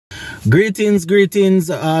Greetings,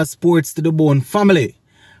 sports to the bone family.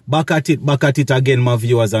 Back at it again, my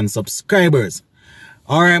viewers and subscribers.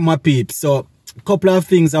 Alright, my peeps. So, a couple of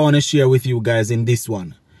things I want to share with you guys in this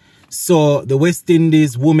one. So, the West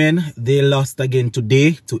Indies women, they lost again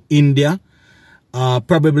today to India.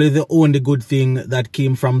 Probably the only good thing that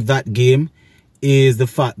came from that game is the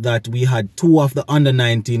fact that we had two of the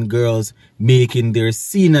under-19 girls making their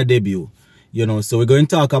senior debut. You know, so we're going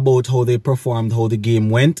to talk about how they performed, how the game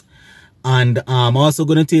went. And I'm also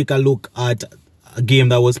going to take a look at a game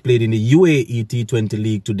that was played in the UAE T20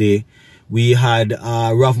 League today. We had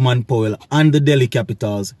Rahman Powell and the Delhi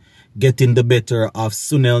Capitals getting the better of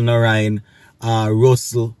Sunil Narayan,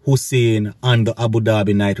 Russell, Hussain, and the Abu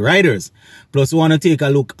Dhabi Knight Riders. Plus, we want to take a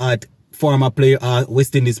look at former player,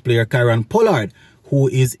 West Indies player Kieran Pollard, who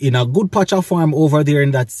is in a good patch of form over there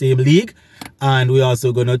in that same league. And we're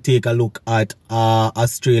also going to take a look at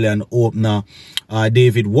Australian opener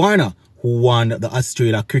David Warner, who won the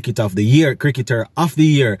Australia Cricketer of the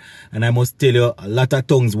Year. And I must tell you, a lot of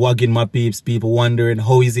tongues wagging, my peeps, people wondering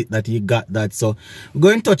how is it that he got that. So we're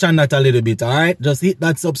going to touch on that a little bit, all right? Just hit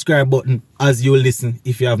that subscribe button as you listen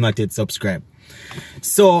if you have not yet subscribed.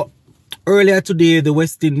 So earlier today, the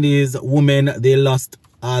West Indies women, they lost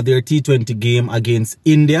their T20 game against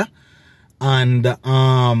India. And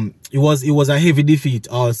it was a heavy defeat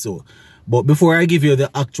also. But before I give you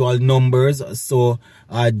the actual numbers, so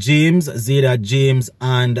Zeda James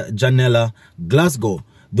and Janella Glasgow,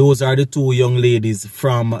 those are the two young ladies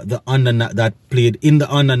from the that played in the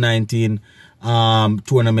under-19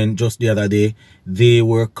 tournament just the other day. They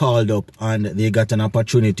were called up and they got an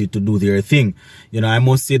opportunity to do their thing. You know, I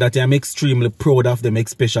must say that I'm extremely proud of them,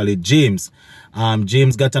 especially James.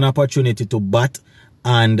 James got an opportunity to bat,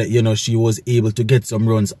 and you know, she was able to get some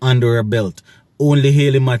runs under her belt. Only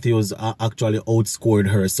Hayley Matthews actually outscored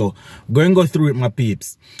her. So go through it, my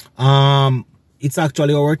peeps. It's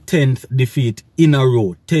actually our 10th defeat in a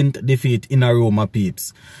row. 10th defeat in a row, my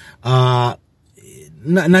peeps. Not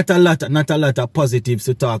a lot of positives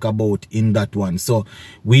to talk about in that one. So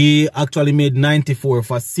we actually made 94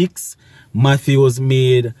 for 6. Matthews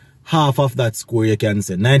made half of that score, you can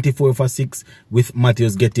say. 94 for 6, with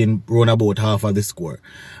Matthews getting run about half of the score.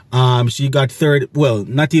 She got third, well,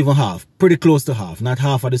 not even half, pretty close to half. Not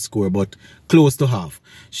half of the score, but close to half.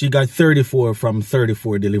 She got 34 from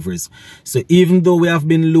 34 deliveries. So even though we have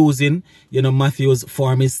been losing, you know, Matthews'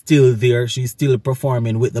 form is still there. She's still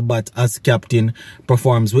performing with the bat as captain,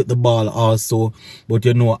 performs with the ball also. But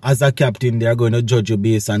you know, as a captain, they are going to judge you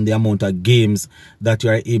based on the amount of games that you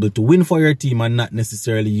are able to win for your team and not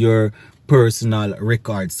necessarily your personal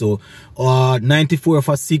record. So 94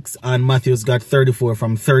 for 6, and Matthews got 34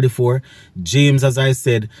 from 34. James, as I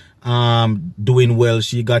said, doing well.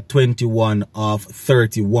 She got 21 of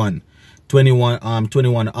 31. 21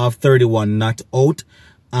 of 31 not out.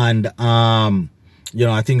 And you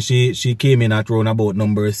know, I think she came in at round about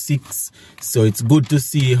number 6. So it's good to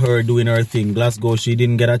see her doing her thing. Glasgow, she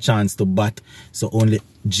didn't get a chance to bat, so only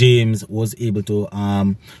James was able to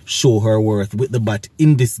show her worth with the bat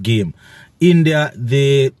in this game. India,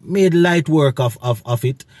 they made light work of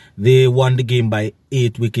it. They won the game by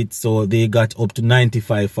 8 wickets, so they got up to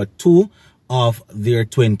 95 for 2 of their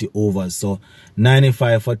 20 overs. So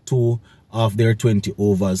 95 for 2 of their 20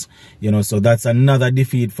 overs. You know, so that's another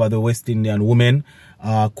defeat for the West Indian women.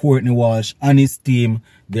 Courtney Walsh and his team,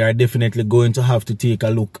 they are definitely going to have to take a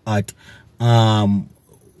look at a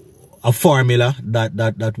formula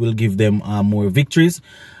that will give them more victories.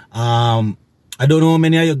 I don't know how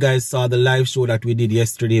many of you guys saw the live show that we did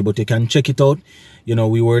yesterday, but you can check it out. You know,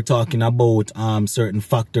 we were talking about certain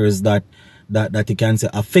factors that you can say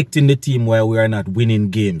affecting the team while we are not winning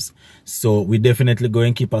games. So we definitely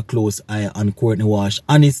going to keep a close eye on Courtney Walsh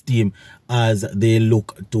and his team as they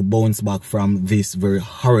look to bounce back from this very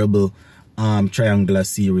horrible triangular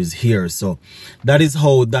series here. So that is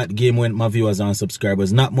how that game went, my viewers and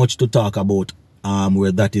subscribers. Not much to talk about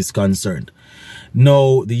where that is concerned.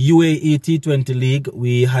 Now, the UAE T20 League,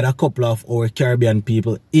 we had a couple of our Caribbean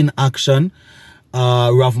people in action.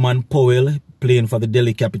 Rahman Powell, playing for the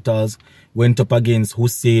Delhi Capitals, went up against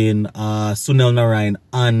Hussain, Sunil Narayan,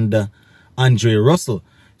 and Andre Russell.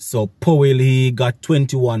 So Powell, he got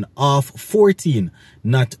 21 off 14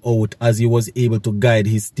 not out, as he was able to guide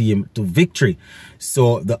his team to victory.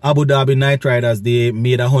 So the Abu Dhabi Knight Riders, they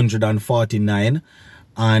made 149.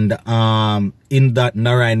 And in that,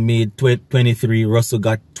 Narayan made 23, Russell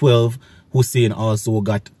got 12, Hussain also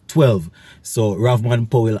got 12. So Rahman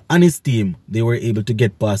Powell and his team, they were able to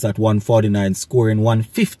get past at 149, scoring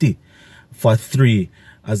 150 for 3.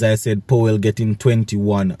 As I said, Powell getting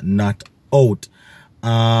 21 not out.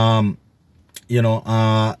 you know,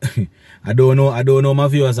 I don't know my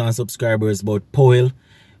viewers and subscribers, but Powell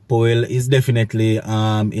is definitely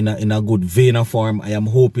in a good vein of form. I am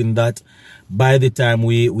hoping that by the time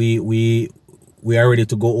we are ready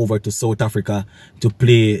to go over to South Africa to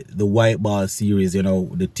play the white ball series, you know,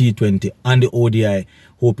 the T20 and the ODI,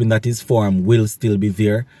 hoping that his form will still be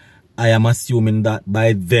there. I am assuming that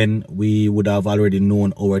by then we would have already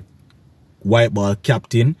known our white ball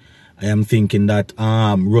captain. I am thinking that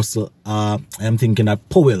I am thinking that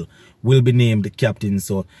Powell will be named the captain,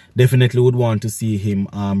 so definitely would want to see him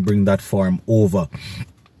bring that form over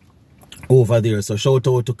there. So shout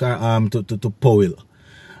out to Powell.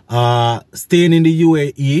 Staying in the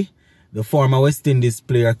UAE, the former West Indies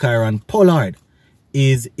player Kieran Pollard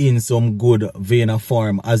is in some good vein of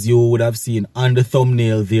form, as you would have seen on the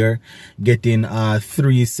thumbnail there, getting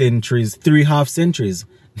 3 centuries, 3 half centuries.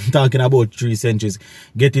 Talking about 3 centuries,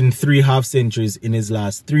 getting 3 half centuries in his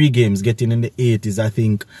last 3 games, getting in the 80s, I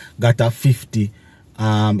think, got a 50,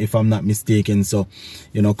 if I'm not mistaken. So,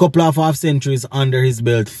 you know, couple of half centuries under his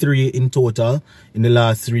belt, 3 in total in the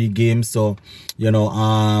last 3 games. So, you know,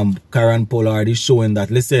 Kieran Pollard is showing that,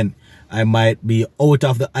 listen, I might be out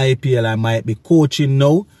of the IPL, I might be coaching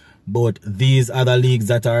now, but these are the leagues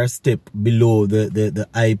that are a step below the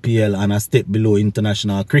IPL and a step below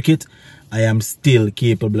international cricket. I am still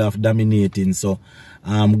capable of dominating. So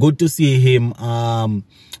good to see him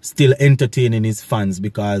still entertaining his fans,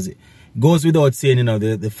 because it goes without saying, you know,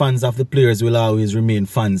 the fans of the players will always remain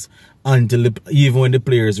fans until even when the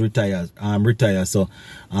players retire. So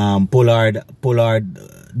Pollard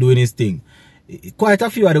doing his thing. Quite a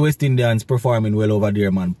few of the West Indians performing well over there,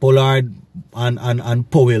 man. Pollard and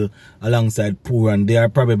Powell alongside Pooran, they are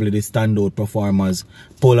probably the standout performers.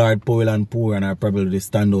 Pollard, Powell and Pooran are probably the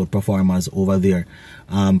standout performers over there.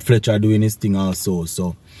 Fletcher doing his thing also.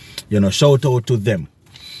 So, you know, shout out to them.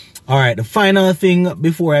 Alright, the final thing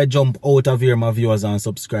before I jump out of here, my viewers and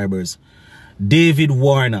subscribers. David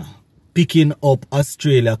Warner picking up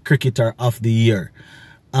Australia Cricketer of the Year.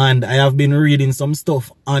 And I have been reading some stuff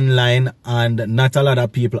online, and not a lot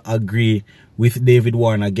of people agree with David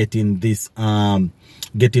Warner getting this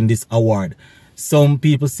award. Some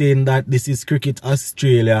people saying that this is Cricket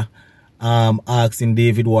Australia asking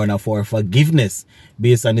David Warner for forgiveness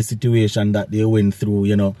based on the situation that they went through,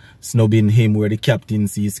 you know, snubbing him where the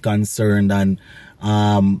captaincy is concerned. And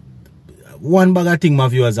one bag of thing, my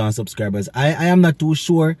viewers and subscribers, I am not too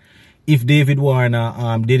sure if David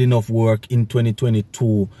Warner did enough work in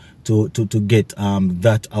 2022 to get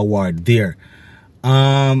that award there.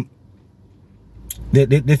 The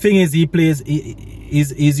thing is,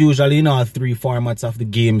 he's usually in all 3 formats of the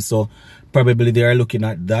game, so probably they are looking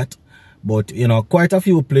at that. But you know, quite a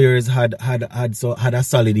few players had a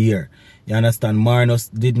solid year. You understand? Marnus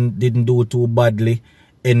didn't do too badly.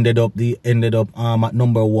 Ended up at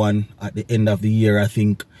 #1 at the end of the year, I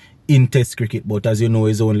think, in Test cricket. But as you know,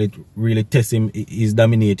 he's only really testing, he's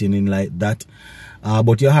dominating in like that.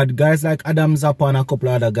 But you had guys like Adam Zappa and a couple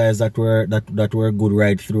of other guys that were good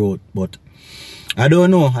right throughout. But I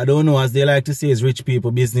don't know, as they like to say, it's rich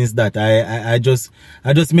people business. That I just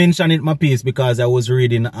mentioned it in my piece because I was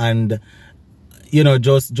reading, and you know,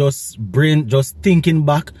 just thinking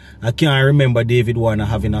back, I can't remember David Warner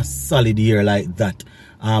having a solid year like that,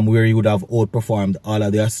 where he would have outperformed all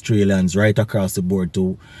of the Australians right across the board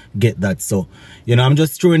to get that. So, you know, I'm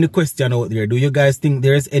just throwing the question out there. Do you guys think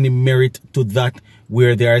there is any merit to that,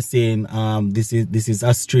 where they are saying this is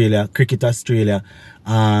Australia, Cricket Australia,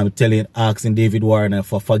 asking David Warner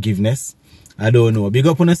for forgiveness? I don't know. Big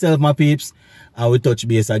up on yourself, my peeps. I will touch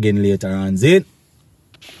base again later on. Zin.